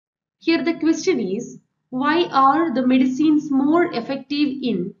Here the question is, why are the medicines more effective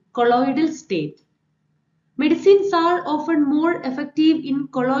in colloidal state? Medicines are often more effective in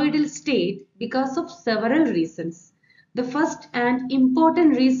colloidal state because of several reasons. The first and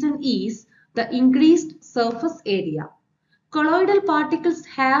important reason is the increased surface area. Colloidal particles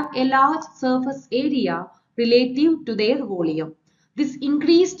have a large surface area relative to their volume. This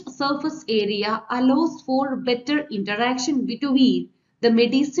increased surface area allows for better interaction between the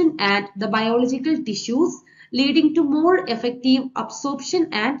medicine and the biological tissues, leading to more effective absorption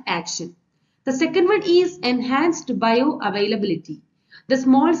and action. The second one is enhanced bioavailability. The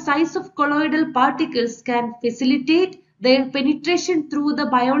small size of colloidal particles can facilitate their penetration through the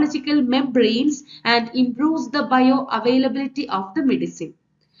biological membranes and improves the bioavailability of the medicine.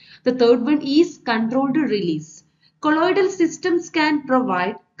 The third one is controlled release. Colloidal systems can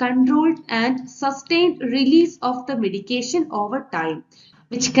provide controlled and sustained release of the medication over time,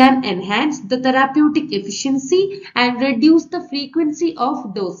 which can enhance the therapeutic efficiency and reduce the frequency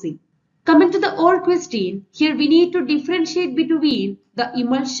of dosing. Coming to the old question, here we need to differentiate between the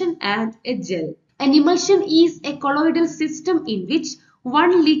emulsion and a gel. An emulsion is a colloidal system in which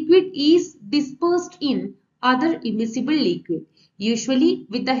one liquid is dispersed in other immiscible liquid, usually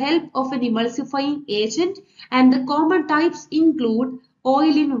with the help of an emulsifying agent, and the common types include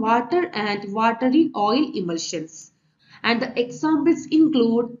oil in water and water in oil emulsions. And the examples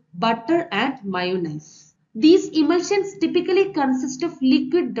include butter and mayonnaise. These emulsions typically consist of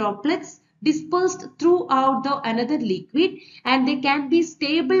liquid droplets dispersed throughout another liquid, and they can be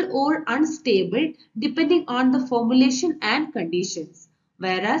stable or unstable depending on the formulation and conditions.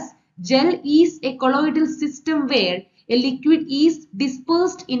 Whereas gel is a colloidal system where a liquid is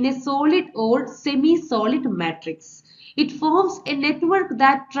dispersed in a solid or semi-solid matrix. It forms a network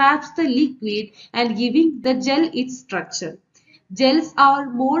that traps the liquid and giving the gel its structure. Gels are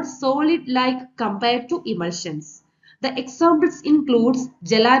more solid-like compared to emulsions. The examples include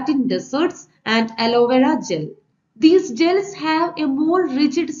gelatin desserts and aloe vera gel. These gels have a more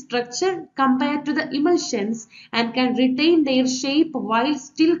rigid structure compared to the emulsions and can retain their shape while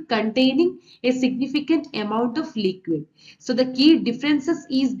still containing a significant amount of liquid. So the key differences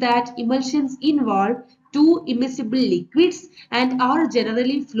is that emulsions involve two immiscible liquids and are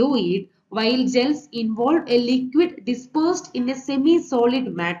generally fluid, while gels involve a liquid dispersed in a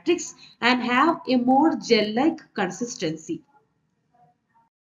semi-solid matrix and have a more gel-like consistency.